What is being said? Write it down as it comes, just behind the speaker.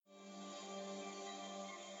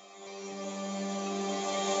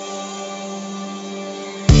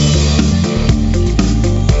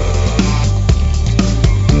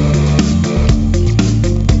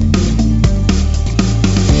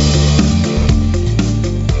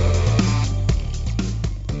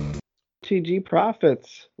MTG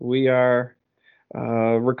Profits. We are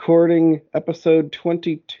recording episode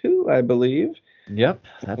 22, I believe. Yep,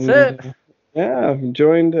 that's And it. yeah, I'm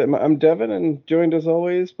Devin, and joined as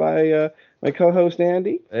always by my co-host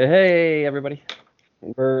Andy. Hey, everybody.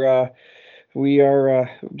 We're we are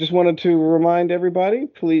just wanted to remind everybody,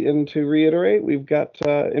 please, and to reiterate, we've got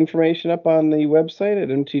information up on the website at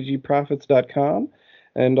mtgprofits.com.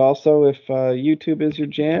 And also, if YouTube is your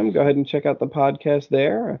jam, go ahead and check out the podcast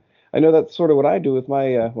there. I know that's sort of what I do with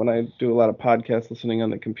my when I do a lot of podcast listening on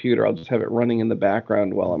the computer. I'll just have it running in the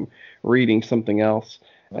background while I'm reading something else.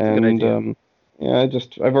 That's a good idea.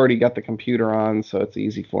 Yeah, I've already got the computer on, so it's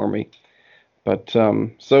easy for me. But so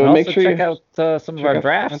And make also sure check you out some of check our out.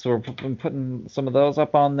 drafts. We're putting some of those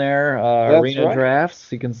up on there, That's arena right. drafts.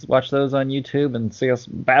 You can watch those on YouTube and see us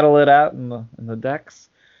battle it out in the decks.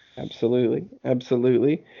 Absolutely,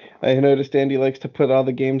 absolutely. I noticed Andy likes to put all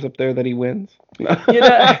the games up there that he wins. You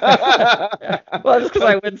know, well, just because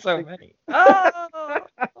I win so many. Oh!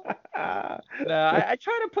 No, I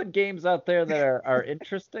try to put games out there that are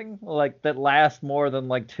interesting, like that last more than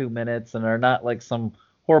like 2 minutes and are not like some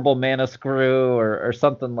horrible mana screw or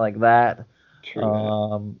something like that. True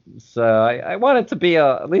that. So I want it to be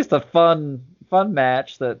at least a fun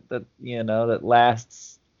match that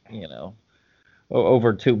lasts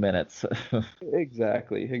over 2 minutes.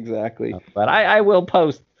 Exactly, exactly. But I will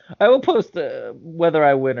post whether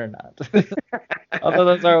I win or not. Although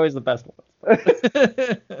those are always the best ones.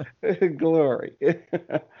 Glory.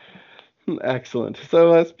 Excellent.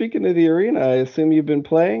 So speaking of the arena, I assume you've been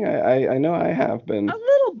playing. I know I have A been.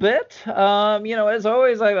 little bit. As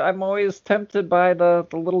always, I'm always tempted by the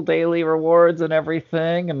little daily rewards and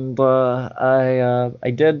everything, and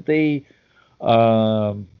I did the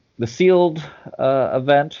sealed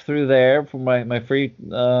event through there for my free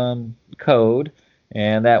code,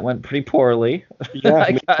 and that went pretty poorly. Yeah,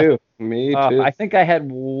 I me got, too. Me too. I think I had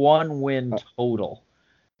one win total,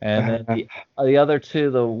 and then the other two,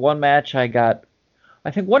 the one match I got. I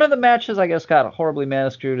think one of the matches I guess got horribly mana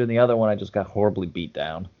screwed, and the other one I just got horribly beat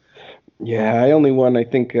down. Yeah, I only won, I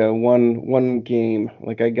think, one game.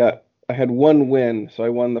 Like I had one win, so I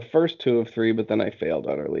won the first two of three, but then I failed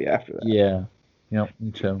utterly after that. Yeah. Yep,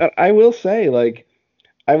 me too. I will say, like,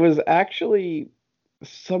 I was actually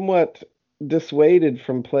somewhat dissuaded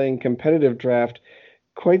from playing competitive draft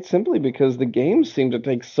quite simply because the games seem to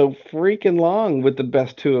take so freaking long with the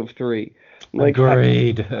best two of three. Like,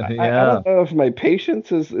 Agreed. I Yeah. don't know if my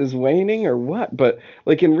patience is waning or what, but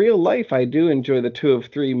like in real life, I do enjoy the two of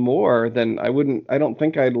three more than I don't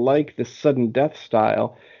think I'd like the sudden death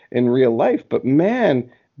style in real life. But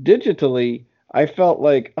man, digitally, I felt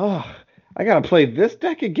like, oh, I gotta play this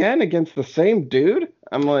deck again against the same dude.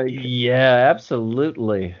 I'm like, Yeah,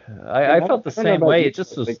 absolutely. I, and I felt the I don't know same about way. you, It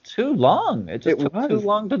just but was like too long. It it just took too was,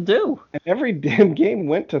 long to do. and every damn game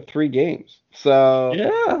went to three games. So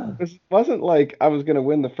Yeah. it wasn't like I was gonna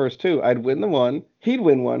win the first two. I'd win the one, he'd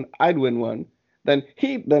win one, I'd win one. Then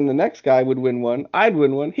the next guy would win one, I'd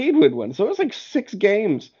win one, he'd win one. So it was like six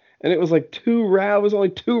games, and it was like it was only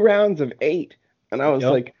two rounds of eight, and I was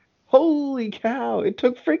Yep. like, holy cow! It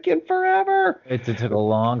took freaking forever. It took a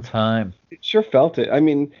long time. It sure felt it. I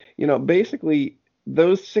mean, basically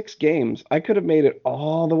those six games, I could have made it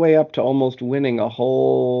all the way up to almost winning a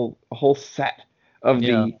whole set of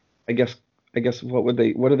Yeah. the, I guess, what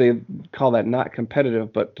do they call that? Not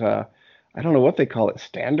competitive, but I don't know what they call it.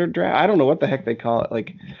 Standard draft? I don't know what the heck they call it.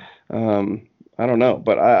 Like, um, I don't know,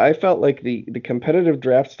 but I felt like the competitive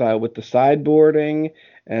draft style with the sideboarding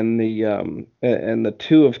and the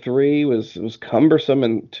two of three was cumbersome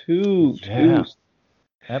and too. Yeah, You,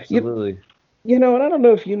 absolutely. and I don't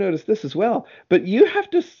know if you noticed this as well, but you have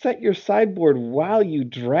to set your sideboard while you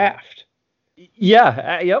draft.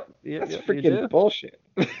 Yeah, yep, yep, That's yep, you freaking do. bullshit.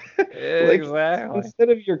 Like, Exactly. instead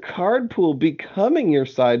of your card pool becoming your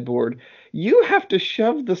sideboard, you have to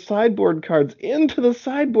shove the sideboard cards into the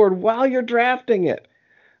sideboard while you're drafting it.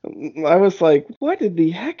 I was like, what in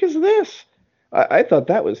the heck is this? I thought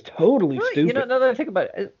that was totally Really, stupid. now that I think about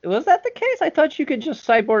it, was that the case? I thought you could just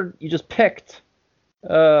sideboard. You just picked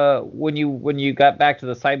when you got back to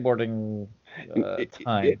the sideboarding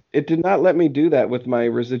time. It did not let me do that with my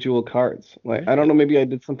residual cards. Like, I don't know, Really? maybe I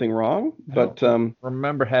did something wrong, I don't but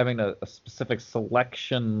remember having a specific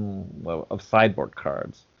selection of sideboard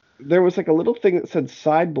cards. there was like a little thing that said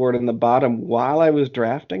sideboard in the bottom while I was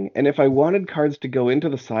drafting, and if I wanted cards to go into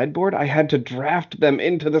the sideboard, I had to draft them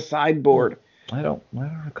into the Hmm. sideboard. I don't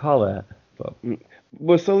recall that. But Mm.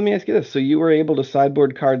 Well, so let me ask you this. So you were able to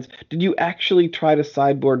sideboard cards. Did you actually try to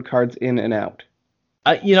sideboard cards in and out?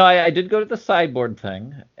 I did go to the sideboard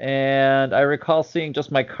thing, and I recall seeing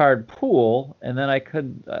just my card pool, and then I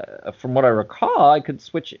could, from what I recall, I could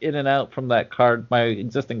switch in and out from my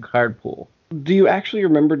existing card pool. Do you actually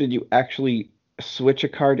remember? Did you actually switch a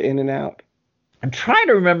card in and out? I'm trying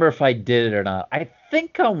to remember if I did it or not. I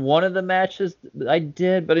think on one of the matches I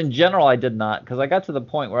did, but in general I did not, because I got to the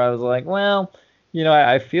point where I was like, well,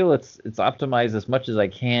 I feel it's optimized as much as I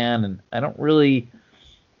can, and I don't really,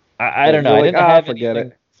 I don't know. I Like, didn't have forget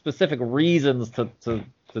anything it. specific reasons to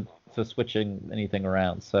switching anything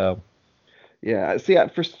around. So Yeah, see,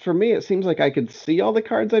 for me, it seems like I could see all the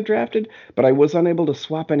cards I drafted, but I was unable to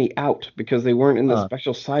swap any out because they weren't in the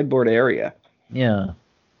special sideboard area. yeah,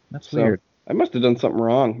 that's So weird. I must have done something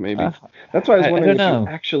wrong, maybe. That's why I was wondering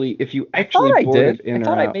if you actually I boarded did. in I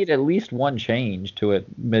thought or I out. made at least one change to it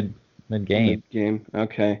mid game. Mid-game.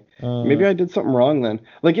 Okay. Maybe I did something wrong then.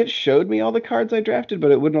 Like it showed me all the cards I drafted,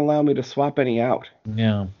 but it wouldn't allow me to swap any out.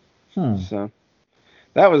 Yeah. So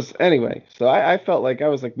that was anyway. So I felt like I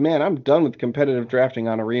was like, man, I'm done with competitive drafting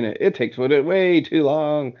on Arena. It takes way too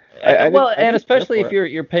long. And especially if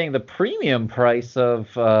you're paying the premium price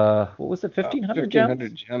of what was it, 1,500 gems?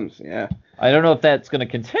 1,500 gems, yeah. I don't know if that's going to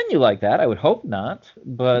continue like that. I would hope not,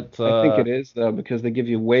 but I think it is though because they give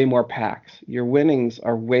you way more packs. Your winnings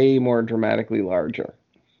are way more dramatically larger.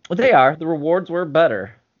 Well, they are. The rewards were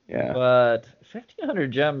better. Yeah. But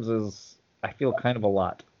 1,500 gems is, I feel, kind of a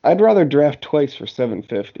lot. I'd rather draft twice for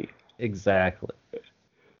 750. Exactly.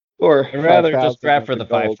 Or I'd rather just draft for the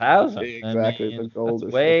 5,000. Exactly. The gold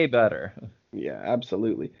is way better. Yeah,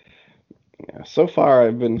 absolutely. Yeah, so far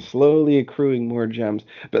I've been slowly accruing more gems.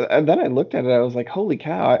 But then I looked at it, I was like, holy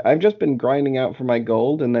cow, I've just been grinding out for my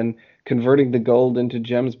gold and then converting the gold into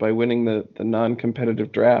gems by winning the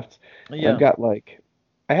non-competitive drafts. Yeah.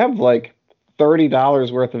 I have like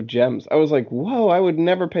 $30 worth of gems. I was like, whoa, I would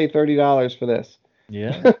never pay $30 for this.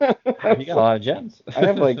 Yeah. You got a lot of gems. I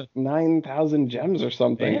have like 9,000 gems or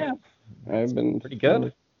something. Yeah. I've been pretty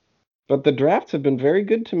good. But the drafts have been very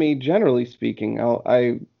good to me, generally speaking.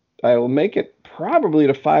 I will make it probably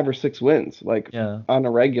to 5 or 6 wins, on a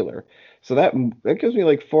regular. So that gives me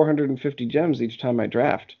like 450 gems each time I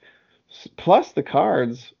draft, plus the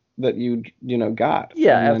cards that you got.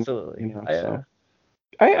 Yeah, absolutely.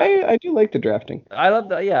 I do like the drafting. I love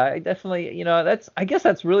that. Yeah, I definitely. I guess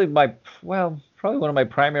that's really probably one of my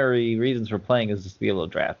primary reasons for playing is just to be able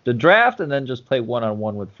to draft and then just play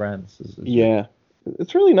one-on-one with friends. Yeah,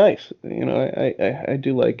 it's really nice. I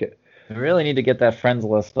do like it. We really need to get that friends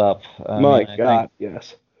list up. My God,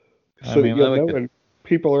 yes. So you know when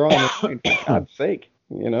people are online, for God's sake,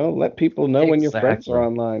 let people know when your friends are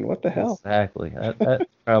online. What the hell? Exactly. That's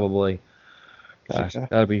probably. Gosh,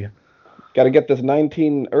 Got to get this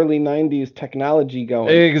early 90s technology going.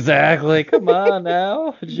 Exactly. Come on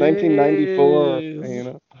now.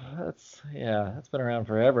 1994. That's been around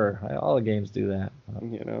forever. All the games do that.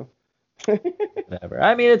 Whatever.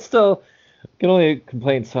 I mean, it's still. Can only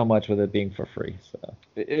complain so much with it being for free. So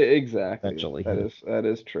exactly. Eventually, that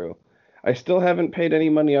is true. I still haven't paid any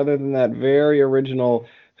money other than that very original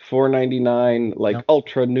 $4.99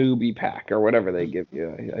 ultra newbie pack or whatever they give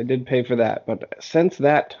you. I did pay for that, but since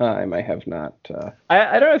that time I have not.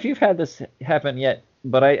 I don't know if you've had this happen yet,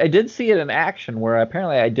 but I did see it in action where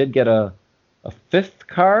apparently I did get a 5th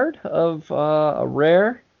card of a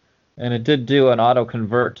rare. And it did do an auto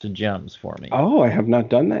convert to gems for me. Oh, I have not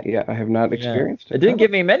done that yet. I have not experienced it. It didn't give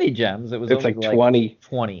me many gems. It's like 20.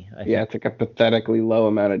 20. I think. Yeah, it's like a pathetically low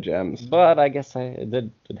amount of gems. But I guess it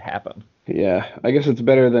did happen. Yeah, I guess it's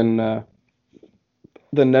better than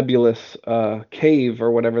the nebulous cave or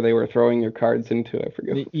whatever they were throwing your cards into. I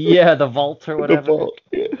forget. Yeah, the vault or whatever. The vault.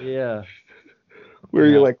 Yeah. Where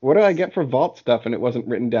you're like, what do I get for vault stuff? And it wasn't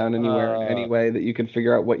written down anywhere in any way that you could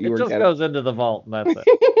figure out what you were getting. It just goes into the vault and that's it.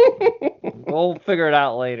 We'll figure it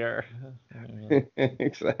out later.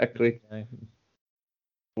 Exactly.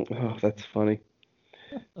 Oh, that's funny.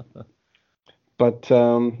 But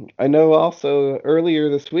I know also earlier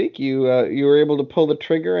this week you were able to pull the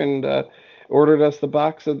trigger and ordered us the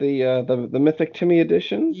box of the Mythic Timmy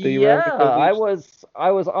edition. I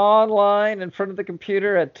was online in front of the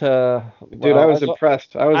computer at. Dude, I was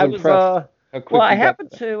impressed. I was impressed. I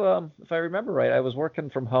happened to, if I remember right, I was working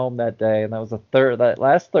from home that day, and that was that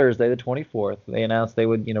last Thursday, the 24th. They announced they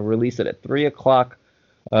would, release it at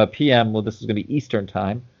 3:00 p.m. Well, this is going to be Eastern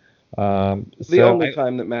time. The only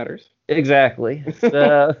time that matters. Exactly.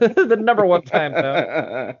 The number one time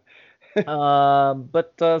zone.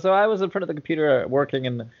 So I was in front of the computer working,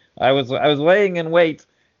 and I was laying in wait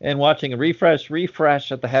and watching a refresh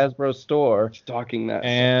at the Hasbro store. Stalking that.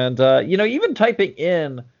 And even typing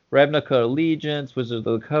in Ravnica Allegiance, Wizards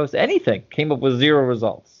of the Coast, anything, came up with 0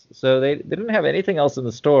 results. So they didn't have anything else in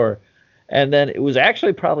the store. And then it was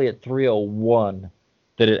actually probably at 301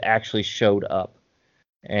 that it actually showed up.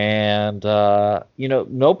 And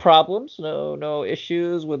no problems, no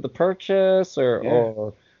issues with the purchase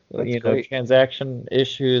or great. transaction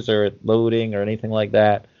issues or loading or anything like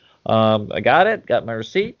that. I got my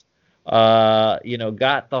receipt. Got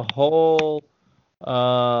the whole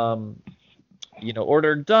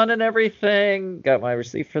order done and everything. Got my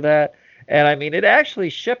receipt for that. And I mean, it actually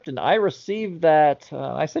shipped, and I received that.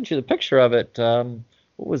 I sent you the picture of it. What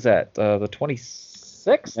was that? The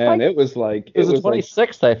 26th? And it was like it was the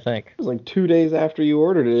 26th, I think. It was like 2 days after you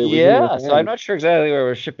ordered it. Yeah, so I'm not sure exactly where it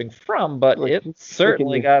was shipping from, but it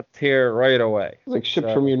certainly got here right away. It was like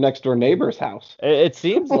shipped from your next door neighbor's house. It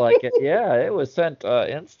seems like it. Yeah, it was sent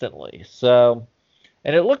instantly. So,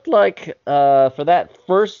 and it looked like for that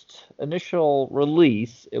first initial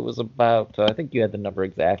release, it was about, I think you had the number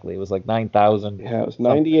exactly. It was like 9,000. Yeah, it was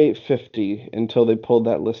 9,850 until they pulled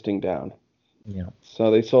that listing down. Yeah. So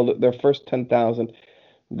they sold it, their first 10,000.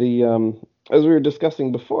 As we were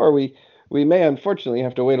discussing before, we may unfortunately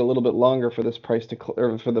have to wait a little bit longer for this price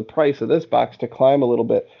for the price of this box to climb a little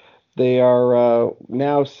bit. They are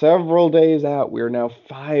now several days out. We are now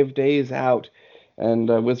 5 days out,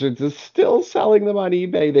 and Wizards is still selling them on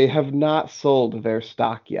eBay. They have not sold their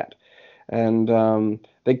stock yet, and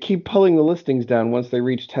they keep pulling the listings down once they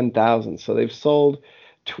reach 10,000. So they've sold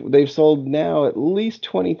now at least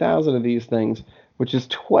 20,000 of these things, which is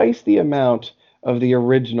twice the amount of the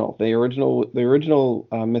original. The original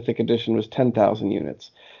Mythic Edition was 10,000 units.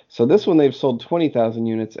 So this one they've sold 20,000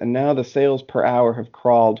 units, and now the sales per hour have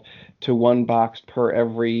crawled to 1 box per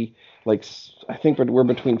every, I think we're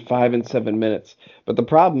between 5 and 7 minutes. But the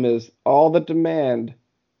problem is all the demand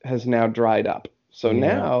has now dried up. So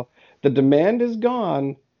now the demand is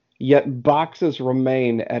gone, yet boxes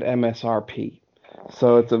remain at MSRP.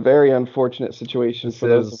 So it's a very unfortunate situation for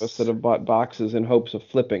those of us that have bought boxes in hopes of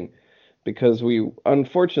flipping, because we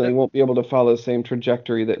unfortunately won't be able to follow the same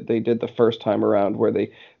trajectory that they did the first time around, where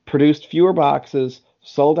they produced fewer boxes,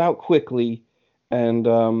 sold out quickly, and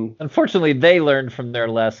unfortunately they learned from their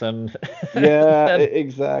lesson. Yeah,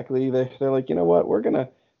 exactly. They're like, you know what, we're gonna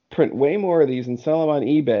print way more of these and sell them on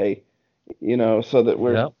eBay, so that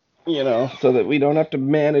we're so that we don't have to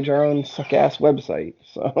manage our own suck-ass website.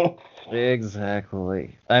 So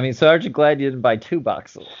exactly. I mean, so aren't you glad you didn't buy 2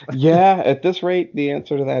 boxes? Yeah, at this rate, the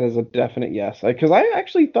answer to that is a definite yes. Because I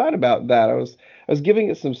actually thought about that. I was giving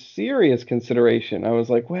it some serious consideration. I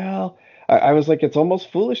was like, well, I was like, it's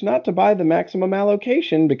almost foolish not to buy the maximum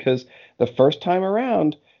allocation, because the first time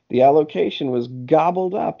around, the allocation was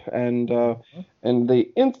gobbled up, and they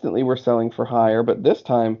instantly were selling for higher. But this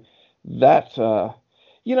time, that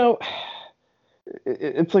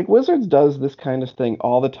it's like Wizards does this kind of thing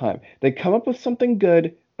all the time. They come up with something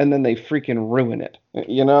good, and then they freaking ruin it.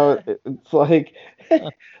 It's like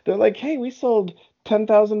they're like, hey, we sold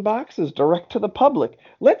 10,000 boxes direct to the public.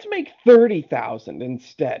 Let's make 30,000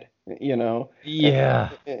 instead. Yeah.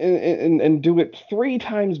 And do it 3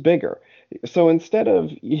 times bigger. So instead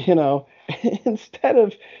of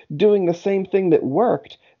doing the same thing that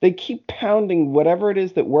worked, they keep pounding whatever it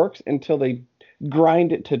is that works until they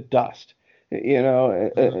grind it to dust.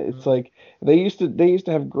 It's like they used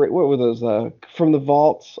to have great, what were those from the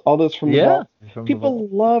vaults, all those from the vault. People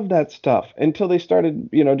love that stuff until they started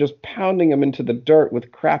just pounding them into the dirt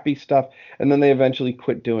with crappy stuff, and then they eventually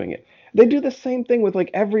quit doing it. They do the same thing with like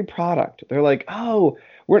every product. They're like, oh,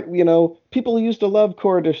 people used to love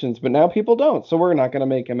core editions, but now people don't, so we're not going to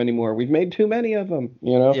make them anymore. We've made too many of them.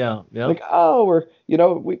 Yeah. Like, oh,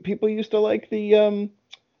 people used to like the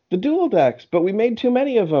dual decks, but we made too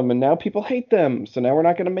many of them, and now people hate them, so now we're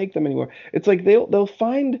not going to make them anymore. It's like they'll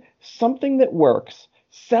find something that works,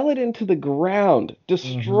 sell it into the ground,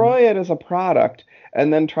 destroy it as a product,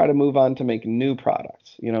 and then try to move on to make new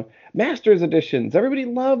products. Masters editions. Everybody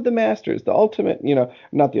loved the Masters, the Ultimate,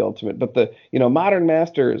 not the Ultimate, but the, Modern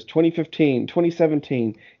Masters, 2015,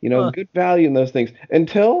 2017, good value in those things,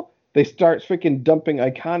 until they start freaking dumping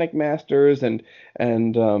iconic Masters and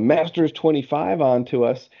Masters 25 onto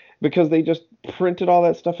us, because they just printed all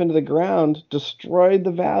that stuff into the ground, destroyed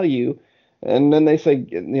the value, and then they say,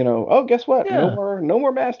 oh, guess what? Yeah. No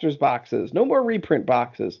more Masters boxes, no more reprint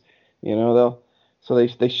boxes. So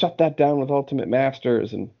they shut that down with Ultimate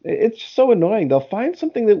Masters, and it's just so annoying. They'll find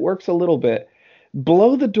something that works a little bit,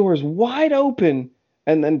 blow the doors wide open,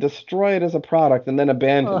 and then destroy it as a product, and then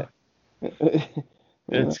abandon it.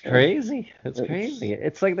 It's crazy. It's crazy.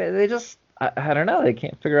 It's like they just, I don't know, they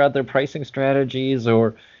can't figure out their pricing strategies,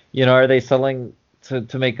 or, are they selling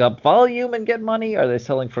to make up volume and get money? Are they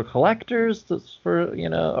selling for collectors for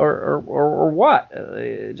or what?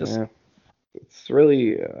 Yeah. It's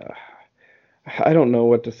really I don't know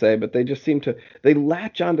what to say, but they just seem to they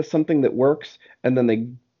latch onto something that works and then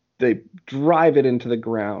they drive it into the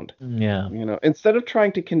ground. Yeah. Instead of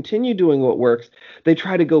trying to continue doing what works, they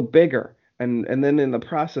try to go bigger, and then in the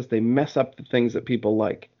process they mess up the things that people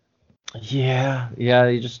like. Yeah, yeah,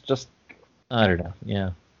 you just I don't know. Yeah.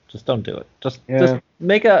 Just don't do it. Just Yeah,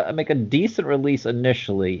 make a decent release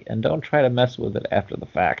initially and don't try to mess with it after the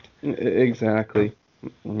fact. exactly.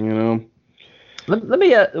 You know. Let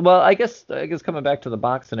me well, I guess coming back to the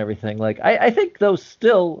box and everything, like I think those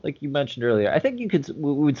still, like you mentioned earlier, I think we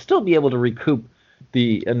would still be able to recoup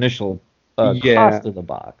the initial Yeah, cost of the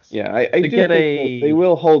box yeah. I to do get think they a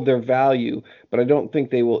will hold their value, but I don't think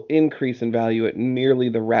they will increase in value at nearly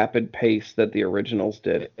the rapid pace that the originals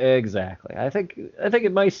did. exactly. I think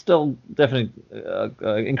it might still definitely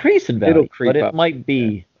increase in It'll value, but creep it up. might Yeah.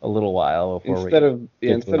 be a little while before Instead we of yeah, get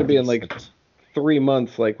to instead a of being like decent. 3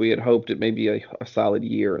 months like we had hoped, it may be a solid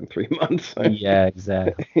year and 3 months, Yeah,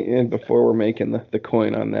 exactly. and before we're making the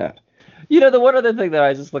coin on that. The one other thing that I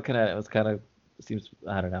was just looking at, it was kind of seems,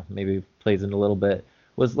 I don't know, maybe plays in a little bit,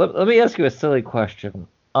 was let me ask you a silly question.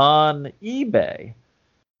 On eBay,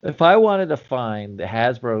 if I wanted to find the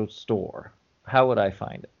Hasbro store, how would I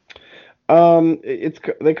find it?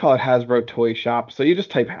 They call it Hasbro Toy Shop, so you just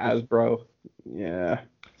type Hasbro. Yeah.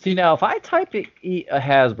 See, now if I type a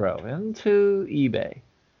Hasbro into eBay,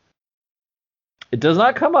 it does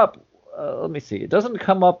not come up. Let me see. It doesn't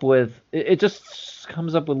come up with. It just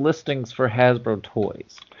comes up with listings for Hasbro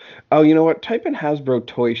toys. Oh, you know what? Type in Hasbro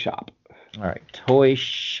Toy Shop. All right, toy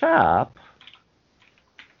shop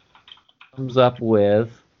comes up with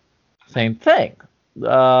same thing.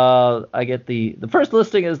 I get the first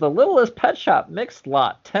listing is the Littlest Pet Shop mixed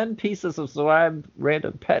lot, 10 pieces of survived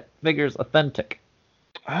random pet figures authentic.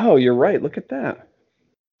 Oh, you're right. Look at that.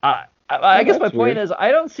 I Oh, guess my that's point weird. is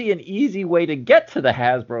I don't see an easy way to get to the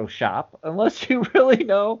Hasbro shop unless you really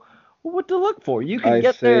know what to look for. You can I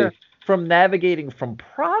get there see. from navigating from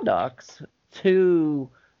products to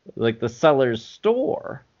like the seller's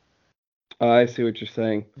store, I see what you're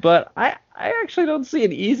saying. but I actually don't see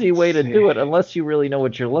an easy Let's way to see. do it unless you really know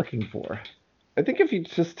what you're looking for. I think if you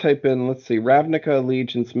just type in, let's see, Ravnica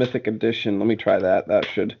Allegiance Mythic Edition. Let me try that. That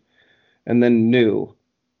should. And then new.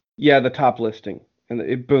 Yeah, the top listing.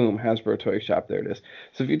 And boom, Hasbro Toy Shop. There it is.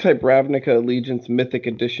 So if you type Ravnica Allegiance Mythic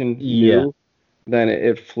Edition Yeah. new, then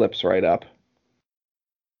it flips right up.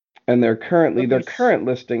 And Let their me s- current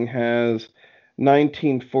listing has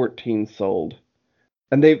 1914 sold.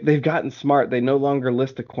 And they've gotten smart. They no longer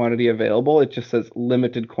list the quantity available. It just says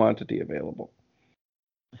limited quantity available.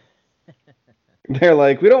 They're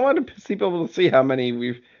like, we don't want to see people to see how many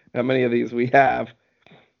of these we have.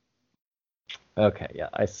 Okay, yeah,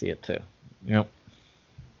 I see it too. Yep.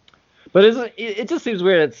 But it just seems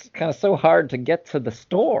weird. It's kind of so hard to get to the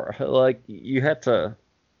store. Like you had to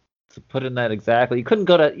put in that exactly. You couldn't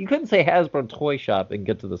say Hasbro Toy Shop and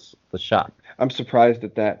get to the shop. I'm surprised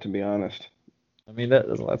at that, to be honest. I mean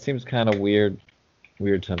that seems kind of weird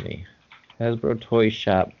to me. Hasbro Toy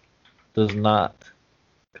Shop does not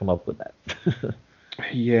come up with that.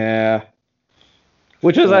 Yeah.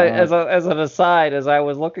 Which is Uh, as an aside, as I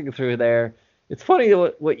was looking through there, it's funny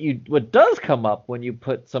what does come up when you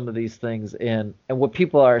put some of these things in and what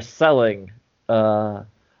people are selling out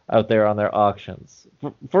there on their auctions.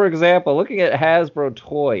 For example, looking at Hasbro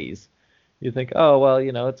toys, you think, oh well,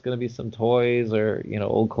 it's going to be some toys or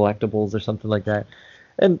old collectibles or something like that,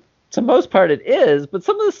 and to most part it is, but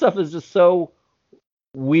some of the stuff is just so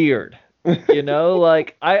weird.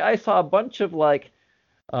 Like I saw a bunch of like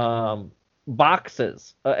um,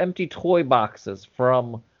 boxes, empty toy boxes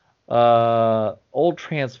from old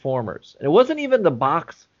Transformers. And it wasn't even the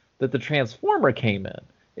box that the Transformer came in.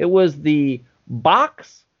 It was the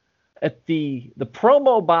box at the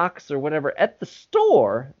promo box or whatever at the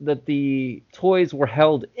store that the toys were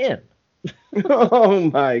held in. oh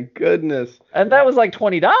my goodness. And that was like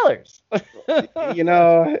 $20.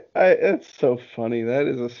 It's so funny. That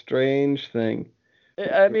is a strange thing.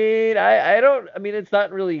 I mean, I don't. I mean, it's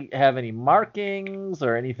not really have any markings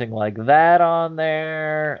or anything like that on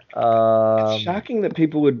there. It's shocking that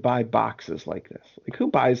people would buy boxes like this. Like, who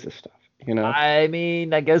buys this stuff? You know? I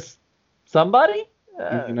mean, I guess somebody,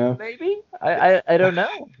 You know? maybe. I don't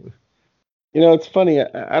know. It's funny.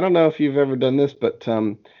 I don't know if you've ever done this, but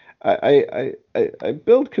I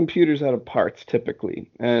build computers out of parts typically,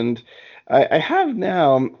 and I have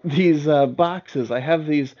now these boxes. I have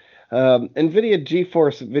these NVIDIA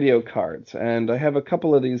GeForce video cards, and I have a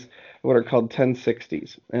couple of these what are called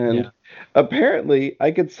 1060s. And Yeah. apparently,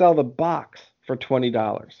 I could sell the box for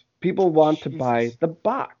 $20. People want to buy Jesus. the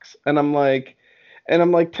box, and I'm like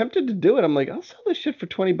tempted to do it. I'm like, I'll sell this shit for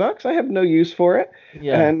 $20. I have no use for it.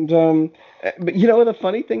 Yeah. And but you know what the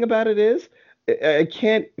funny thing about it is? I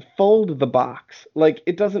can't fold the box. Like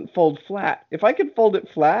it doesn't fold flat. If I could fold it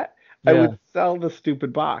flat, I would Yeah. sell the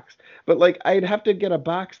stupid box. But like I'd have to get a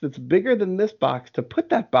box that's bigger than this box to put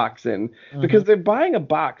that box in Hmm. because they're buying a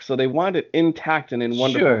box, so they want it intact and in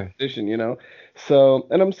wonderful Sure. condition, you know? So,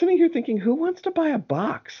 and I'm sitting here thinking, who wants to buy a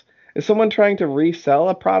box? Is someone trying to resell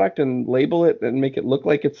a product and label it and make it look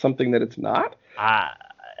like it's something that it's not? I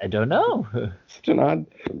I don't know. Such an odd,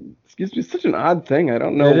 excuse me, such an odd thing. I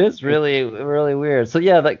don't It know. is really, really weird. So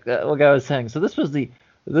yeah, like what I was saying. So this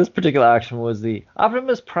particular auction was the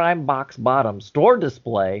Optimus Prime box bottom store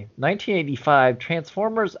display 1985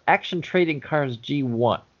 Transformers Action Trading Cards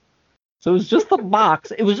G1. So it was just the box.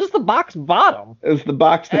 It was just the box bottom. Is the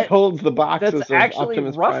box that And holds the boxes that's of actually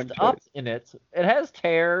Optimus Prime roughed up toys. in it. It has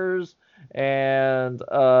tears and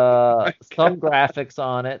My some God. graphics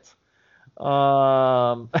on it. You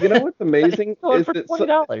know what's It's amazing going is for that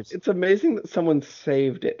 $20. it's amazing that someone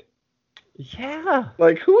saved it. Yeah,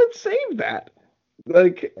 Like, who would save that?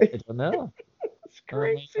 Like, I don't know. it's I mean,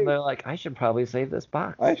 and crazy. they're like, I should probably save this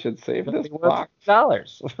I box. should save It'll this be worth box.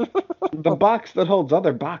 $20. The box that holds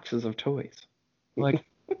other boxes of toys. Like,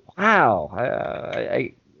 wow.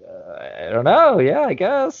 I don't know. Yeah, I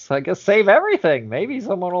guess. I guess save everything. Maybe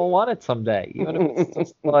someone will want it someday, even if it's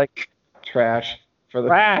just like Trash for the.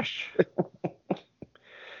 trash.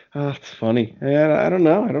 Oh, it's funny. Yeah, I don't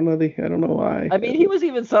know. I don't know why. I mean, he was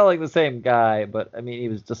even selling the same guy, but I mean, he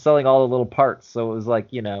was just selling all the little parts. So it was like,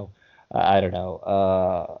 I don't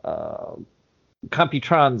know,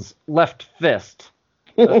 Computron's left fist,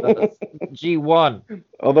 G1,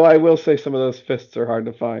 Although I will say some of those fists are hard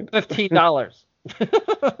to find. $15.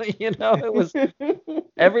 It was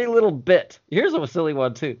every little bit. Here's a silly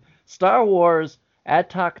one too. Star Wars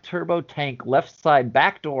Atok Turbo Tank left side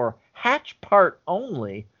back door hatch part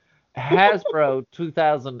only. Hasbro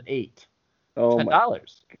 2008. Oh my $10.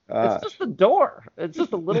 It's gosh. just the door. It's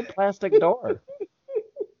just a little plastic door.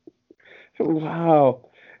 Wow.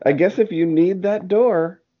 I guess if you need that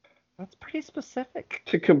door That's pretty specific.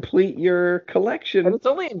 to complete your And collection, it's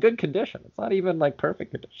only in good condition. It's not even like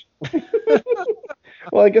perfect condition.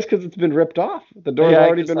 well, I guess because it's been ripped off. The door's Yeah,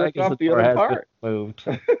 already been I ripped guess off the the door other has been part. moved.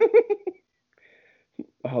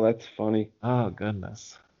 Oh, that's funny. Oh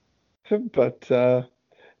goodness. But so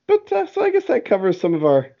I guess that covers some of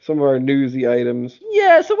our newsy items.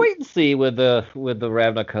 Yeah, so wait and see with the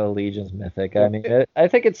Ravnica Legion's Mythic. I mean, I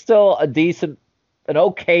think it's still an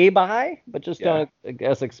okay buy, but just Yeah. don't, I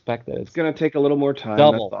guess, expect that It's it's gonna take a little more time,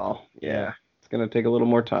 double. that's all. Yeah. Yeah. It's gonna take a little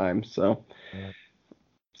more time. So Yeah.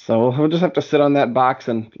 so we'll just have to sit on that box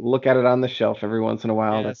and look at it on the shelf every once in a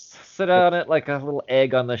while. Yes, sit on it like a little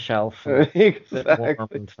egg on the shelf and sit warm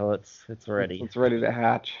Exactly. until it's ready. It's ready to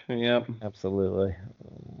hatch. Yep. Absolutely.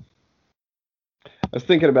 I was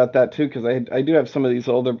thinking about that too because I do have some of these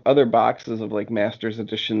other boxes of like Masters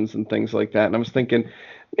editions and things like that, and I was thinking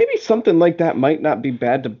maybe something like that might not be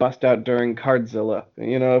bad to bust out during Cardzilla.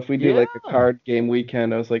 If we do Yeah, like a card game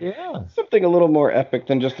weekend, I was like yeah, something a little more epic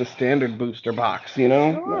than just a standard booster box.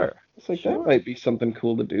 sure, It's like that sure. might be something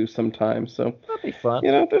cool to do sometime. So That'd be fun.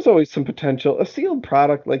 there's always some potential. A sealed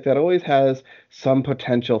product like that always has some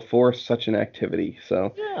potential for such an activity.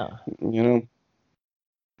 So Yeah, you know,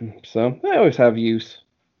 so I always have use.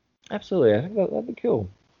 absolutely. I think that'd be cool.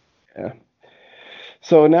 Yeah.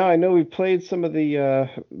 So now I know we've played some of the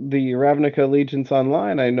Ravnica Allegiance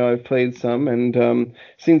online. I know I've played some and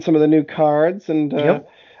seen some of the new cards, and Yep.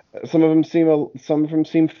 some of them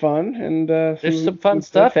seem fun, and some There's of them some fun seem good.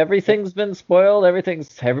 stuff. Everything's been spoiled.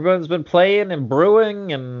 Everyone's been playing and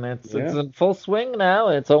brewing, and it's Yeah, in full swing now.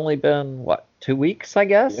 It's only been what, 2 weeks, I yeah,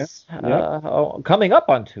 guess. yep, Coming up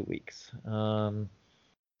on 2 weeks.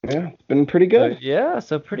 yeah. It's been pretty So good. yeah,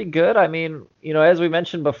 so pretty good. I mean, as we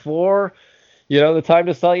mentioned before, the time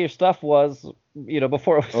to sell your stuff was,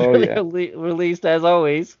 before it was Oh really yeah, released, as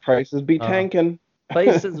always. prices be Uh, tanking.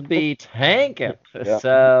 Places be tanking. Yeah,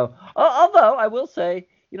 So, although I will say,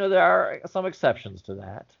 there are some exceptions to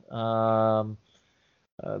that.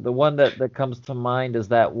 The one that comes to mind is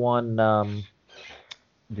that one,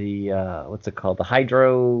 the what's it called? The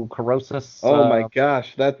hydrocorosis. oh my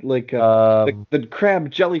gosh, that like Um, the crab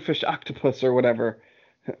jellyfish octopus or whatever.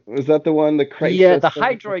 Was that the one? The yeah, crisis? the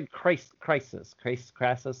hydroid crisis.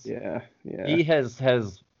 Crassus. Yeah, yeah. He has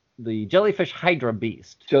the Jellyfish Hydra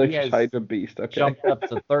Beast. Jellyfish Hydra Beast. Okay. Jumped up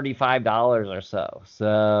to $35 or so.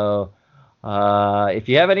 So if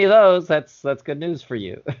you have any of those, that's good news for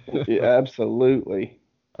you. Yeah, absolutely.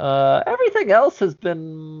 Everything else has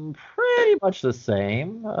been pretty much the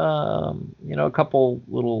same. A couple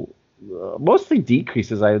little, mostly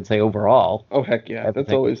decreases, I would say, overall. Oh, heck yeah. Everything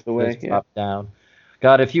That's always the way. has dropped down.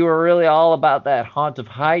 God, if you were really all about that Haunt of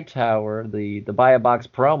Hightower, the buy a box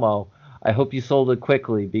promo, I hope you sold it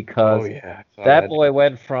quickly because that boy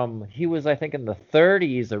went from, he was, I think, in the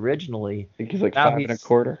 30s originally. I think he's like now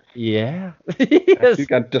 5.25. Yeah. He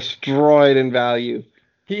got destroyed in value.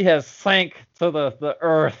 He has sank to the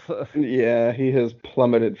earth. Yeah, he has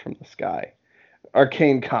plummeted from the sky.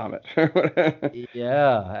 Arcane Comet.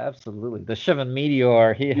 Yeah, absolutely. The Shivan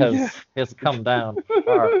Meteor, he has come down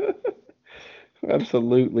far.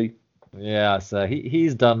 Absolutely. Yeah, so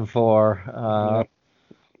he's done for. I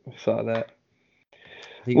saw that.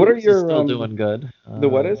 What are your still doing good? The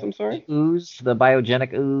what is? I'm sorry. The ooze, the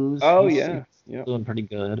biogenic ooze. Oh he's doing pretty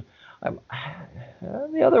good.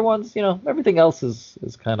 The other ones, everything else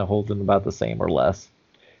is kind of holding about the same or less.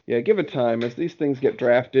 Yeah, give it time. As these things get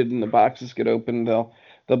drafted and the boxes get opened, they'll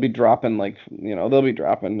be dropping they'll be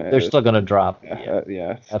dropping. They're still gonna drop.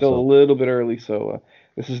 Yeah. Still a little bit early, so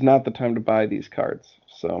this is not the time to buy these cards.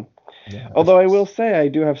 So, although I will say I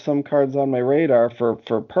do have some cards on my radar for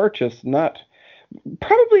purchase,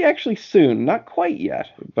 probably actually soon, not quite yet,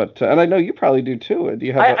 but and I know you probably do too. Do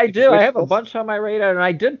you have? I do. I have a bunch on my radar, and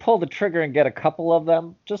I did pull the trigger and get a couple of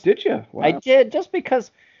them. Did you? Wow. I did, just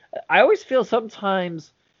because I always feel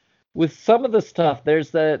sometimes with some of the stuff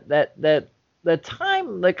there's that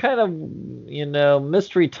time, the kind of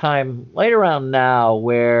mystery time right around now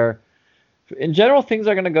where in general things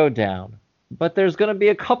are going to go down, but there's going to be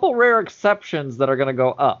a couple rare exceptions that are going to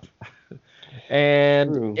go up.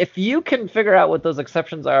 And if you can figure out what those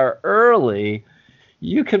exceptions are early,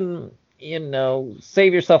 you can,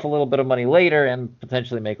 save yourself a little bit of money later and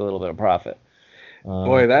potentially make a little bit of profit.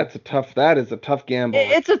 Boy, that is a tough gamble.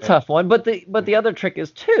 It's a tough one, but the other trick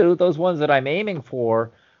is too, those ones that I'm aiming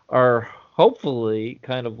for are hopefully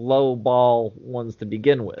kind of low ball ones to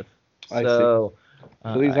begin with. So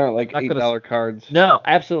these aren't like $8 cards. No,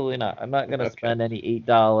 absolutely not. I'm not going to spend any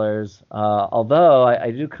 $8. Although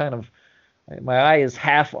I do kind of, my eye is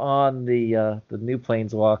half on the new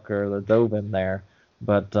Planeswalker, the Dovin there,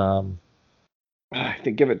 but I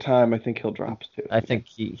think give it time. I think he'll drop too. I think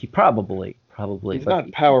he probably. He's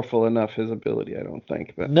not powerful enough, his ability, I don't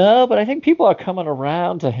think. But no, but I think people are coming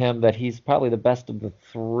around to him that he's probably the best of the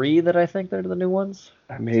three that I think they're the new ones.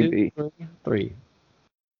 Maybe. 2, 3.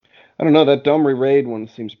 I don't know. That Domri Raid one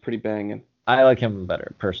seems pretty banging. I like him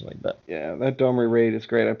better, personally. But yeah, that Domri Raid is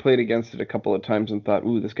great. I played against it a couple of times and thought,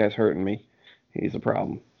 ooh, this guy's hurting me. He's a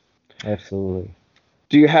problem. Absolutely.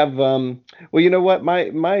 Do you have well, you know what,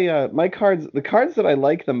 my cards, the cards that I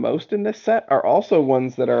like the most in this set are also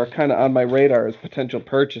ones that are kind of on my radar as potential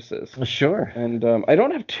purchases. Sure. And I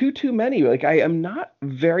don't have too many. Like, I am not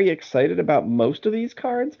very excited about most of these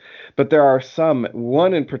cards, but there are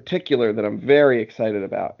one in particular that I'm very excited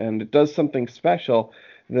about, and it does something special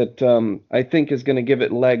that I think is going to give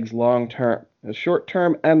it legs long term, short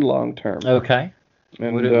term and long term. Okay.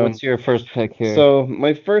 And what's your first pick here? So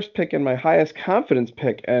my first pick and my highest confidence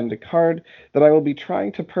pick, and a card that I will be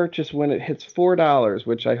trying to purchase when it hits $4,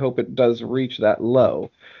 which I hope it does reach that low.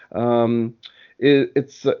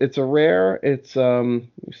 It's a rare. Let me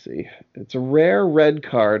see. It's a rare red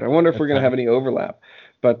card. I wonder if we're gonna have any overlap,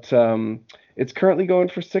 but it's currently going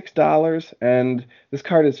for $6, and this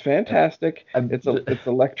card is fantastic. It's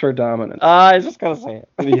Electro Dominance. I was just gonna say it.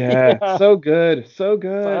 Yeah, so good. So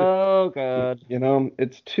good.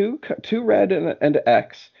 It's two red and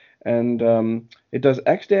X, and it does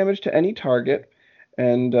X damage to any target.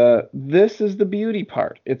 And this is the beauty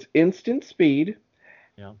part. It's instant speed,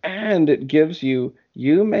 and it gives you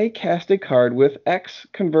may cast a card with X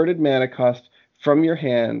converted mana cost from your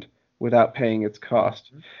hand without paying its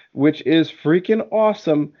cost, which is freaking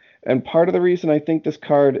awesome. And part of the reason I think this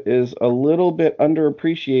card is a little bit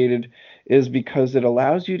underappreciated is because it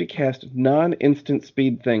allows you to cast non-instant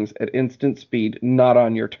speed things at instant speed, not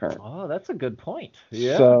on your turn. Oh, that's a good point.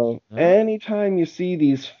 Yeah. So anytime you see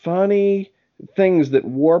these funny things that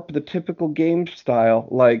warp the typical game style,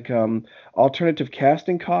 like alternative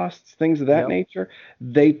casting costs, things of that nature,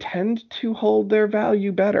 they tend to hold their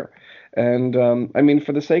value better. And I mean,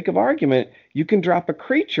 for the sake of argument, you can drop a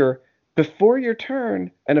creature before your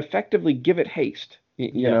turn and effectively give it haste.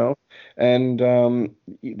 you know, and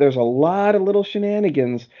there's a lot of little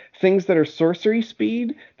shenanigans, things that are sorcery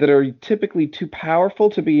speed that are typically too powerful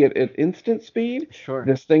to be at instant speed. Sure.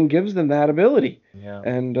 This thing gives them that ability, Yeah.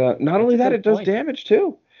 and not That's only a that, good it does point. damage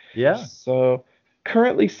too. Yeah. So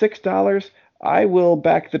currently $6. I will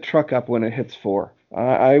back the truck up when it hits 4. I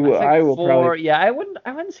I will. think I will probably. 4. Yeah, I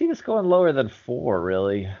wouldn't see this going lower than 4,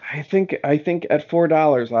 really. I think at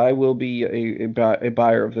 $4 I will be a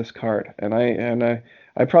buyer of this card, and I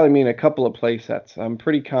probably mean a couple of play sets. I'm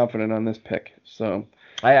pretty confident on this pick. So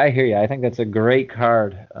I hear you. I think that's a great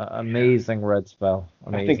card. yeah, Amazing red spell.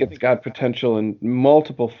 I think it's Amazing. got potential in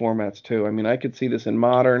multiple formats too. I mean, I could see this in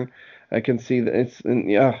modern. I can see that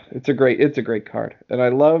yeah, it's a great card, and I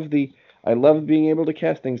love being able to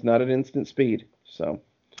cast things not at instant speed. So,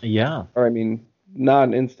 Yeah. or I mean,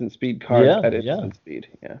 non-instant speed cards Yeah. at Yeah. instant speed.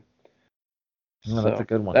 Yeah. No, that's a So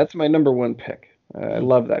good one. that's my number one pick. I Hmm.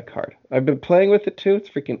 love that card. I've been playing with it too. It's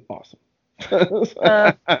freaking awesome.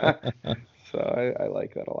 Uh, So I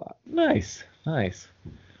like that a lot. nice. Nice.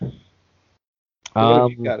 So what have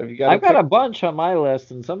you Um, got? Have you got a I've got pick? a bunch on my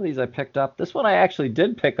list, and some of these I picked up. This one I actually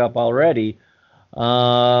did pick up already.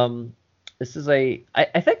 Um, this is I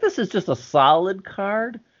think this is just a solid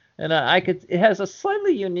card, and it has a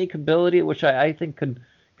slightly unique ability, which I think could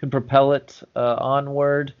propel it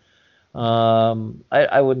onward.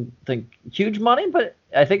 I wouldn't think huge money, but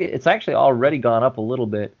I think it's actually already gone up a little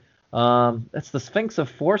bit. It's the Sphinx of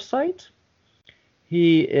Foresight.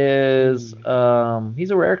 He's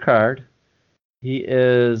a rare card. He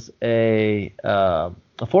is a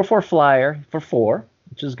 4/4 flyer for 4,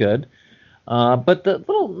 which is good. But the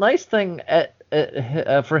little nice thing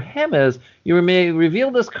for him is you may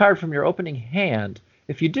reveal this card from your opening hand.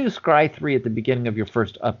 If you do, scry 3 at the beginning of your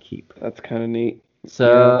first upkeep. That's kind of neat. Yeah.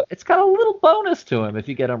 So it's got a little bonus to him if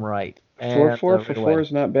you get him right. Four And four for right four away.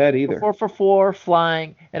 is not bad either. 4/4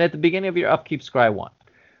 flying, and at the beginning of your upkeep, scry 1.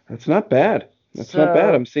 That's not bad. That's not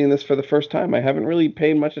bad. So I'm seeing this for the first time. I haven't really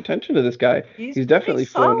paid much attention to this guy. he's He's pretty definitely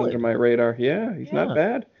flown under solid. my radar. Yeah, he's not Yeah.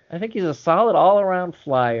 bad. I think he's a solid all-around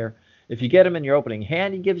flyer. If you get him in your opening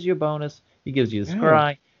hand, he gives you a bonus. He gives you a Yeah,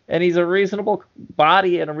 scry, and he's a reasonable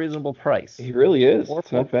body at a reasonable price. he really is. Four, It's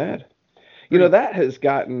four, not bad. pretty. That has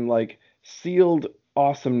gotten like sealed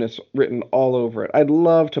awesomeness written all over it. I'd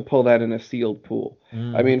love to pull that in a sealed pool. I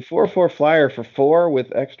Mhm. mean, 4/4 flyer for 4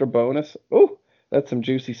 with extra bonus. Oh, that's some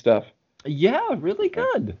juicy stuff. Yeah, really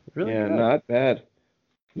good. Really Yeah, good. not bad.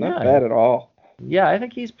 Not Yeah, bad at all. yeah. I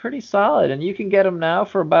think he's pretty solid, and you can get him now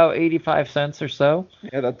for about 85 cents or so.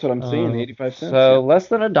 Yeah, that's what I'm seeing. 85 cents. Yeah, So less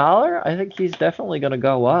than $1. I think he's definitely going to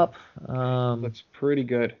go up. Um, looks pretty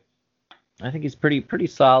good. I think he's pretty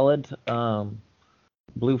solid.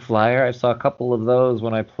 Blue Flyer. I saw a couple of those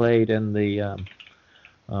when I played in the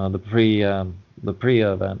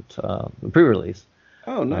pre-event, the pre-release.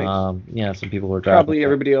 Oh, nice. Yeah, some people were dropping. Probably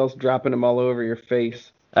everybody else dropping them all over your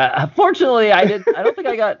face. Fortunately, I did. I don't think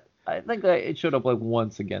I got. I think it showed up like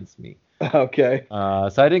once against me. Okay.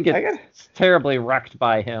 So I didn't I get got terribly wrecked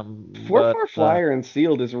by him. 4/4 flyer and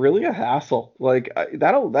sealed is really a hassle. Like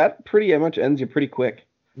that pretty much ends you pretty quick.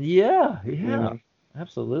 Yeah, Yeah.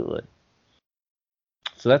 absolutely.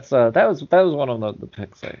 So that was one of the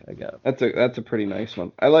picks I got. That's a pretty nice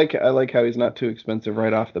one. I like how he's not too expensive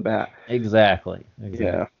right off the bat. Exactly.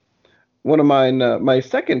 Yeah. One of mine, my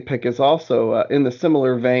second pick is also in the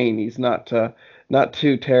similar vein. He's not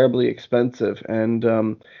too terribly expensive, and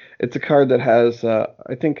it's a card that has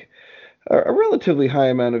I think a relatively high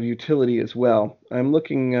amount of utility as well. I'm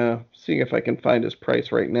seeing if I can find his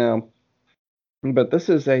price right now. But this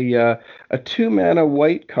is a 2 mana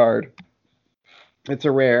white card. It's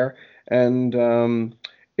a rare, and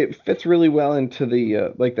it fits really well into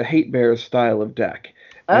the Hate Bears style of deck.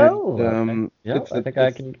 And Oh, okay. Yep, I think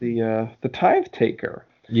I can. the Tithe Taker.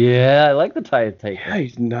 Yeah, I like the Tide Yeah, Taker.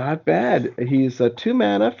 he's not bad. He's a 2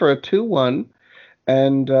 mana for a 2/1,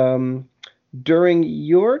 and during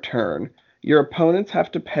your turn, your opponents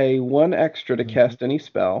have to pay 1 extra to Mhm. cast any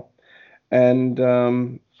spell, and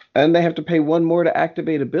they have to pay 1 more to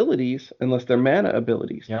activate abilities unless they're mana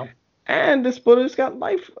abilities. Yep. And this bullet's got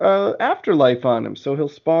afterlife on him, so he'll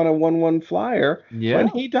spawn a 1/1 flyer when Yeah.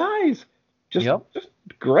 he dies. Just, Yep. just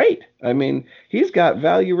great. I mean, he's got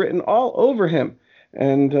value written all over him,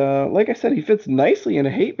 and like I said, he fits nicely in a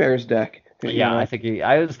Hate Bears deck. Yeah,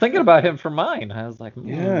 I was thinking about him for mine. I was like,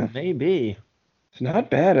 Yeah, maybe. it's not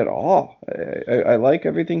bad at all. I like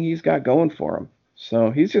everything he's got going for him. So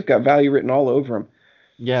he's just got value written all over him.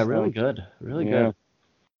 Yeah, So really good. Really yeah.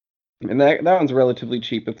 good. And that one's relatively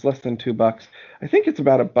cheap. It's less than $2. I think it's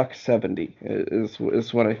about $1.70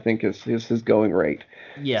 is what I think is his going rate.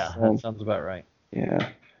 Yeah, So that sounds about right. yeah.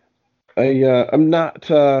 I'm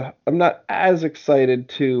not as excited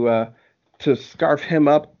to scarf him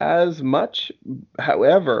up as much.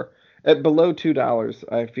 However, at below $2,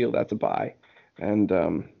 I feel that's a buy, and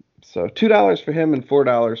so $2 for him and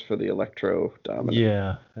 $4 for the Electro Dominant.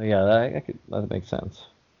 Yeah, that makes sense.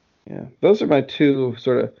 Yeah, those are my two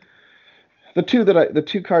sort of the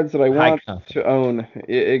two cards that I High want confidence. to own.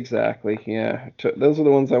 Exactly. Yeah, those are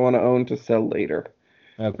the ones I want to own to sell later,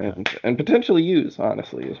 Okay. and potentially use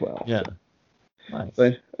honestly as well. Yeah. So, Nice.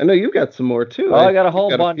 but I know you've got some more too. Oh, I I got think a you've whole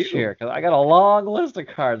got a bunch few. here because I got a long list of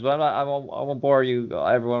cards, but I won't bore you,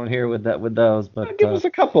 everyone here with those. But Give us a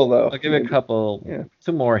couple though, I'll give you a maybe. couple, Yeah.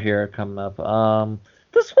 two more here coming up.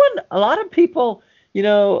 This one, a lot of people, you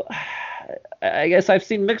know, I guess I've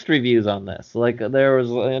seen mixed reviews on this. Like there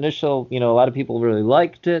was an initial, a lot of people really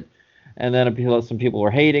liked it, and then some people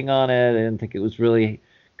were hating on it. They didn't think it was really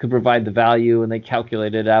could provide the value, and they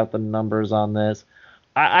calculated out the numbers on this.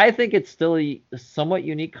 I think it's still a somewhat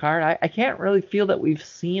unique card. I can't really feel that we've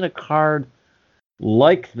seen a card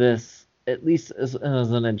like this, at least as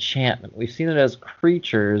an enchantment. We've seen it as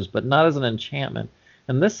creatures, but not as an enchantment.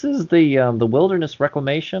 And this is the Wilderness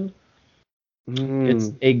Reclamation. It's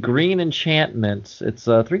Mm, a green enchantment. It's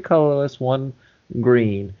three colorless, one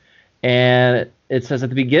green, and it says at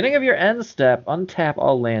the beginning of your end step, untap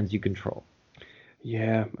all lands you control.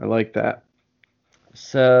 yeah, I like that. Yeah.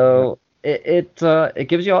 So it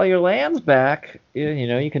gives you all your lands back.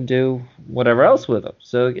 You can do whatever else with them.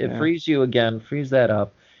 So it Yeah. frees you again, frees that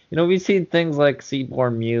up. We've seen things like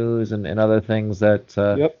Seaborn Muse and other things that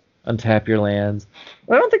Yep. untap your lands.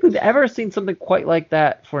 But I don't think we've ever seen something quite like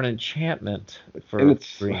that for an enchantment And for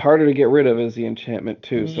it's green. harder to get rid of as the enchantment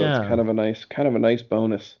too, so it's Yeah. kind of a nice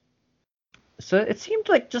bonus. So it seemed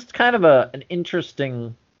like just kind of an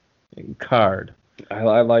interesting card.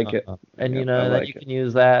 I like it. And Yep, I then you like it. can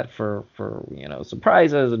use that for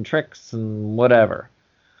surprises and tricks and whatever.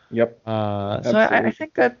 Yep, So I absolutely.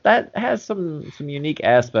 think that has some unique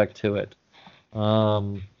aspect to it.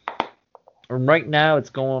 Um, right now it's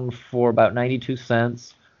going for about 92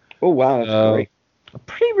 cents. Oh wow, that's So great.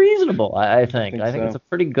 pretty reasonable, I I think. think I think it's so. a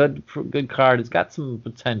pretty good card. It's got some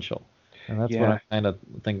potential, and that's what Yeah. I'm kind of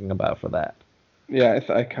thinking about for that. Yeah,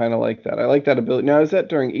 I kind of like that. I like that ability. Now, is that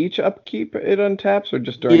during each upkeep it untaps or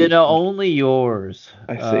just during each one? Only yours.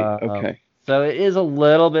 I see. Okay. So it is a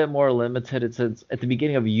little bit more limited. It says at the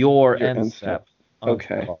beginning of your Your end end step. step, untap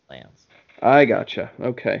Okay. all lands. I gotcha.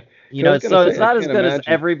 Okay. Because I was gonna So it's say I not as can't good as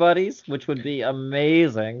imagine. everybody's, which would be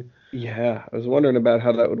amazing. Yeah, I was wondering about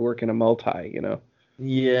how that would work in a multi.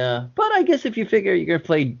 Yeah, but I guess if you figure you're gonna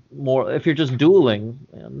play more, if you're just dueling,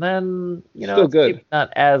 and then Still it's maybe good.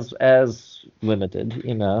 not as limited.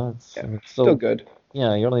 Yeah, It's still still, good. you're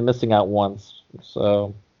only missing out once,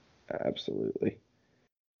 so Absolutely.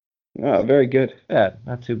 Oh, very good. bad,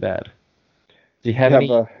 not too bad. Do you You have have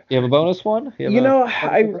any? a, Do you have a bonus one? Do you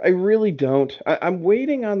have a I really don't. I'm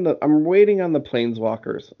waiting on the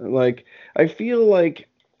planeswalkers. Like I feel like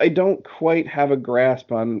I don't quite have a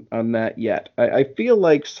grasp on that yet. I feel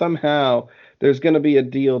like somehow there's going to be a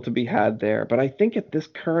deal to be had there, but I think at this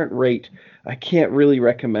current rate, I can't really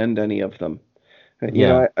recommend any of them.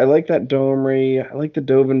 Yeah. I like that Domri. I like the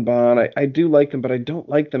Dovin Bond. I do like them, but I don't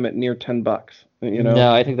like them at near $10.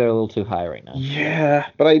 No, I think they're a little too high right now. Yeah,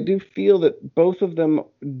 but I do feel that both of them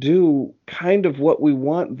do kind of what we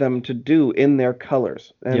want them to do in their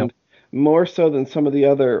colors, Yep. and more so than some of the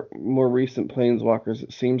other more recent planeswalkers,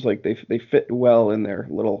 it seems like they fit well in their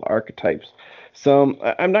little archetypes. So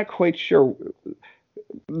I'm not quite sure.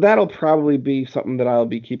 That'll probably be something that I'll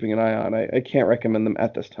be keeping an eye on. I can't recommend them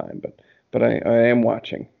at this time, but I am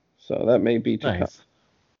watching, so that may be to come. Nice.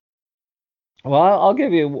 Well, I'll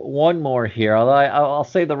give you one more here, although I'll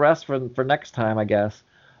save the rest for next time, I guess.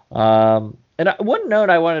 One note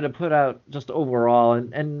I wanted to put out just overall,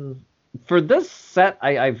 and for this set,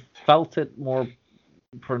 I've felt it more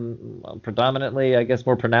predominantly, I guess,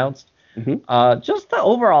 more pronounced. Hmm. Just the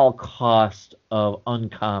overall cost of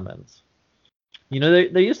uncommons.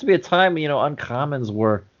 There used to be a time, uncommons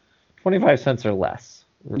were 25 cents or less,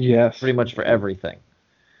 Yes. pretty much for everything.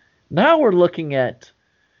 Now we're looking at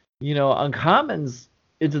uncommons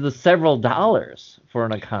into the several dollars for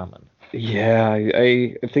an uncommon. Yeah,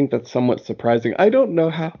 I think that's somewhat surprising. I don't know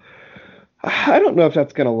if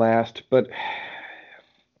that's gonna last, but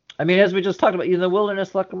I mean, as we just talked about, the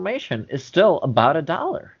wilderness reclamation is still about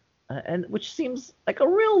 $1, and which seems like a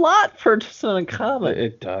real lot for just an uncommon.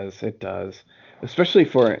 it does. It does. Especially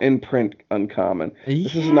for an in-print uncommon. Yeah,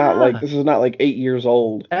 This is not like 8 years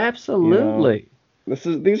old, you know. absolutely.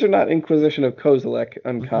 These are not Inquisition of Kozilek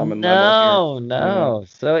uncommon level here. No, Yeah. no.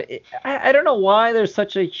 So I don't know why there's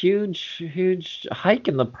such a huge hike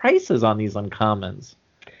in the prices on these uncommons.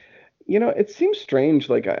 It seems strange.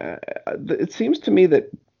 Like, it seems to me that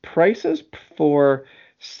prices for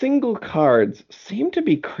single cards seem to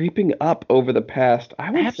be creeping up over the past,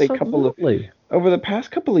 I would say, Absolutely. over the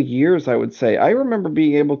past couple of years, I would say. I remember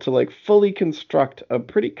being able to like fully construct a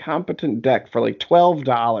pretty competent deck for like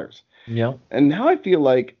 $12. Yeah. And now I feel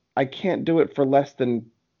like I can't do it for less than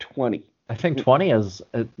 20. I think 20 is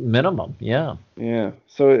a minimum. Yeah. Yeah.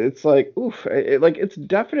 So it's like, oof, like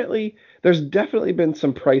there's definitely been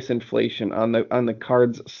some price inflation on the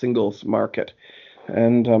cards singles market.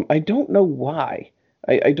 And I don't know why.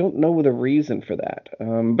 I don't know the reason for that.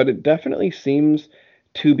 But it definitely seems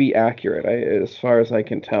to be accurate, as far as I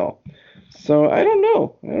can tell. So I don't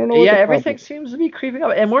know. I don't know what Yeah, the everything problem is. seems to be creeping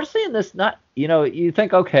up. And we're seeing this not, you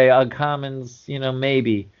think, okay, uncommons,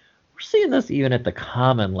 maybe. We're seeing this even at the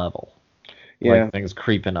common level, like Yeah. things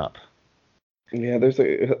creeping up. Yeah, there's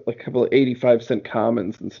a couple of 85-cent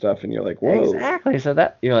commons and stuff, and you're like, whoa. Exactly. So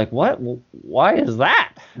that you're like, what? Why is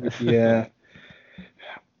that? Yeah.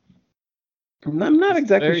 I'm not It's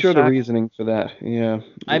exactly very sure the shocking. reason for that. Yeah.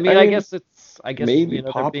 I I mean, mean, I guess, maybe they're being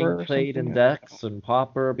Pauper or played something. in I don't know. decks and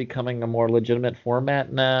Pauper becoming a more legitimate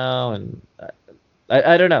format now, and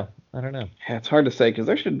I don't know. I don't know. Yeah, it's hard to say because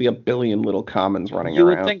there should be a billion little commons running You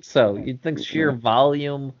would around. think so. You'd think sheer Yeah.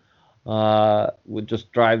 volume would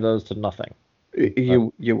just drive those to nothing. But,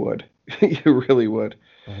 You would. You really would.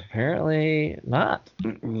 but apparently not.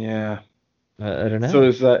 Yeah. I don't So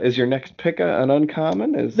know. is your next pick an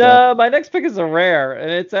uncommon? Is No, my next pick is a rare,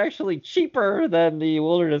 and it's actually cheaper than the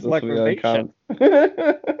Wilderness this will be Reclamation.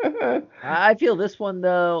 uncommon? I feel this one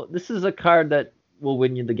though, this is a card that will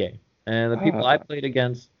win you the game. And the people I Ah. played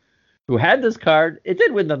against who had this card, it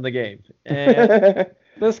did win them the game. And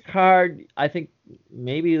this card, I think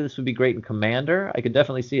maybe this would be great in Commander. I could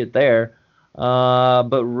definitely see it there.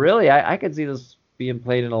 But really, I could see this being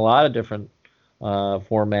played in a lot of different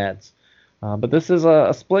formats. But this is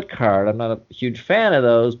a split card. I'm not a huge fan of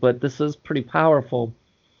those, but this is pretty powerful.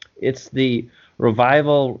 It's the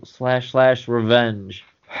Revival slash Revenge.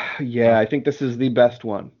 Yeah, I think this is the best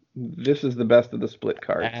one. This is the best of the split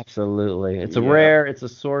cards. Absolutely. It's a Yeah, rare, it's a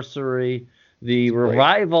sorcery. The it's great.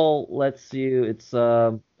 revival lets you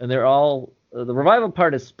and they're all the revival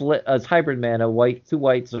part is split as hybrid mana, white, two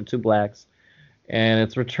whites or two blacks, and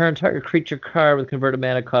it's return target creature card with converted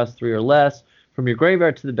mana cost 3 or less from your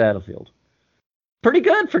graveyard to the battlefield. Pretty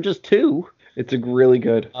good for just two. It's a really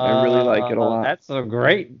good. I really like it a lot. That's a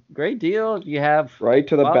great deal if you have Right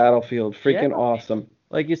to the well, battlefield. yeah, Freaking awesome.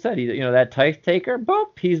 like you said, that Tithe Taker, boom,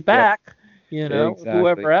 he's Yep, back. Whoever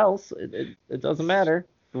exactly. else, it doesn't matter.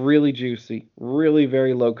 Really juicy. Really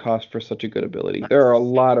very low cost for such a good ability. There are a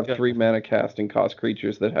lot of Good. 3 mana casting cost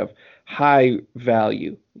creatures that have high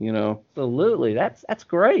value. Absolutely, that's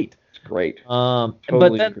great. It's great. But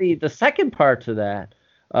Totally then agree. the second part to that,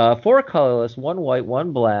 four colorless, one white,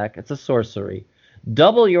 one black. It's a sorcery.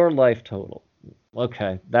 Double your life total.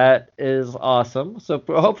 Okay, that is awesome. So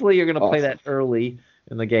hopefully you're gonna play Awesome. that early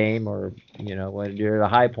in the game, or when you're at a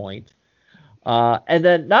high point. And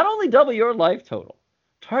then not only double your life total,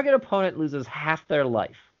 target opponent loses half their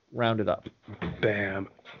life, rounded up. Bam.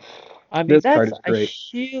 I mean, This card that's is a great.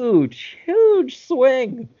 huge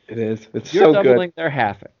swing. It is. It's You're so good. doubling their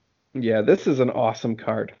halving. Yeah, this is an awesome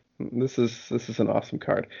card. This is an awesome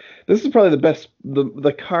card. This is probably the best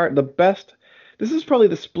the card the best. This is probably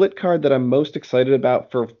the split card that I'm most excited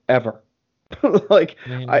about forever. Like I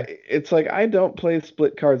mean, it's like I don't play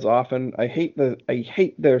split cards often. I hate their I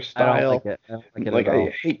don't like style. it. I don't like it at Like I all.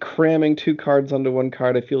 hate cramming two cards onto one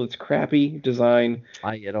card. I feel it's crappy design,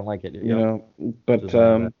 I don't like it. you Yep. know. But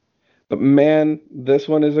Design that. man, this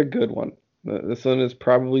one is a good one. This one is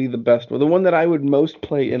probably the best one. The one that I would most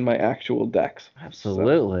play in my actual decks. So,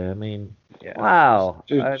 Absolutely. I mean, yeah. wow.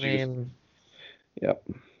 Just I juicy. mean, Yep.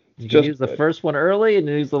 It's you can just use the good. first one early and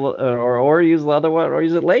use or use the other one or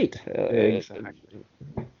use it late. Exactly.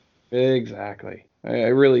 Exactly.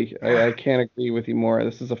 I can't agree with you more.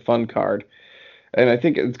 This is a fun card. And I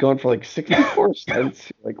think it's going for like 64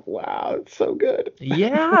 cents. Like, wow, it's so good.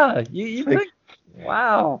 Yeah, you It's like, think,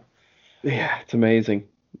 wow, yeah, it's amazing.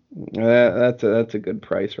 That's a good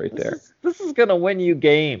price right this there. is this is gonna win you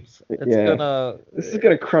games. It's Yeah. gonna This is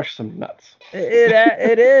gonna crush some nuts.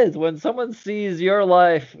 it is when someone sees your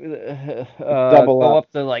life Double go up.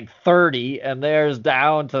 up to like 30 and theirs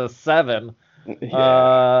down to 7.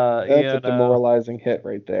 Yeah. That's a You know. demoralizing hit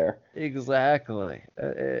right there. Exactly.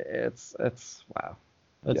 It's wow.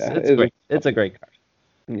 It's It is. great. It's a great card.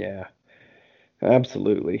 Yeah,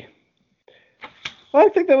 absolutely. Well, I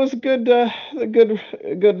think that was a good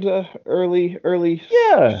early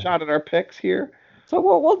Yeah. shot at our picks here. So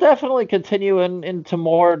we'll definitely continue into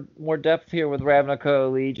more depth here with Ravnica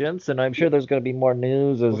Allegiance, and I'm sure there's going to be more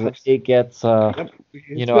news as We'll have, it gets yep, it's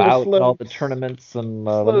been a out in all slow, the tournaments and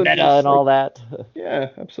the slow meta news and all cycle. that. Yeah,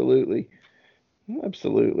 absolutely,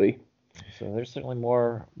 absolutely. So there's certainly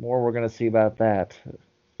more we're going to see about that.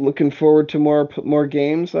 Looking forward to more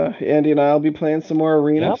games. Andy and I'll be playing some more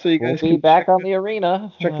arena, Yep, so you we'll guys be can back on the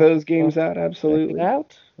arena. check those Uh, games out. check it Absolutely,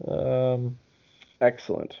 out.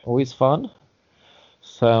 excellent. Always fun.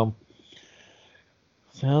 So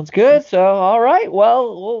sounds good. So all right,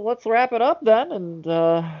 well let's wrap it up then. And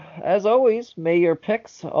as always, may your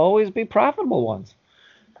picks always be profitable ones.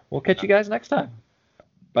 We'll catch you guys next time.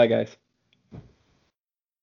 Bye, guys.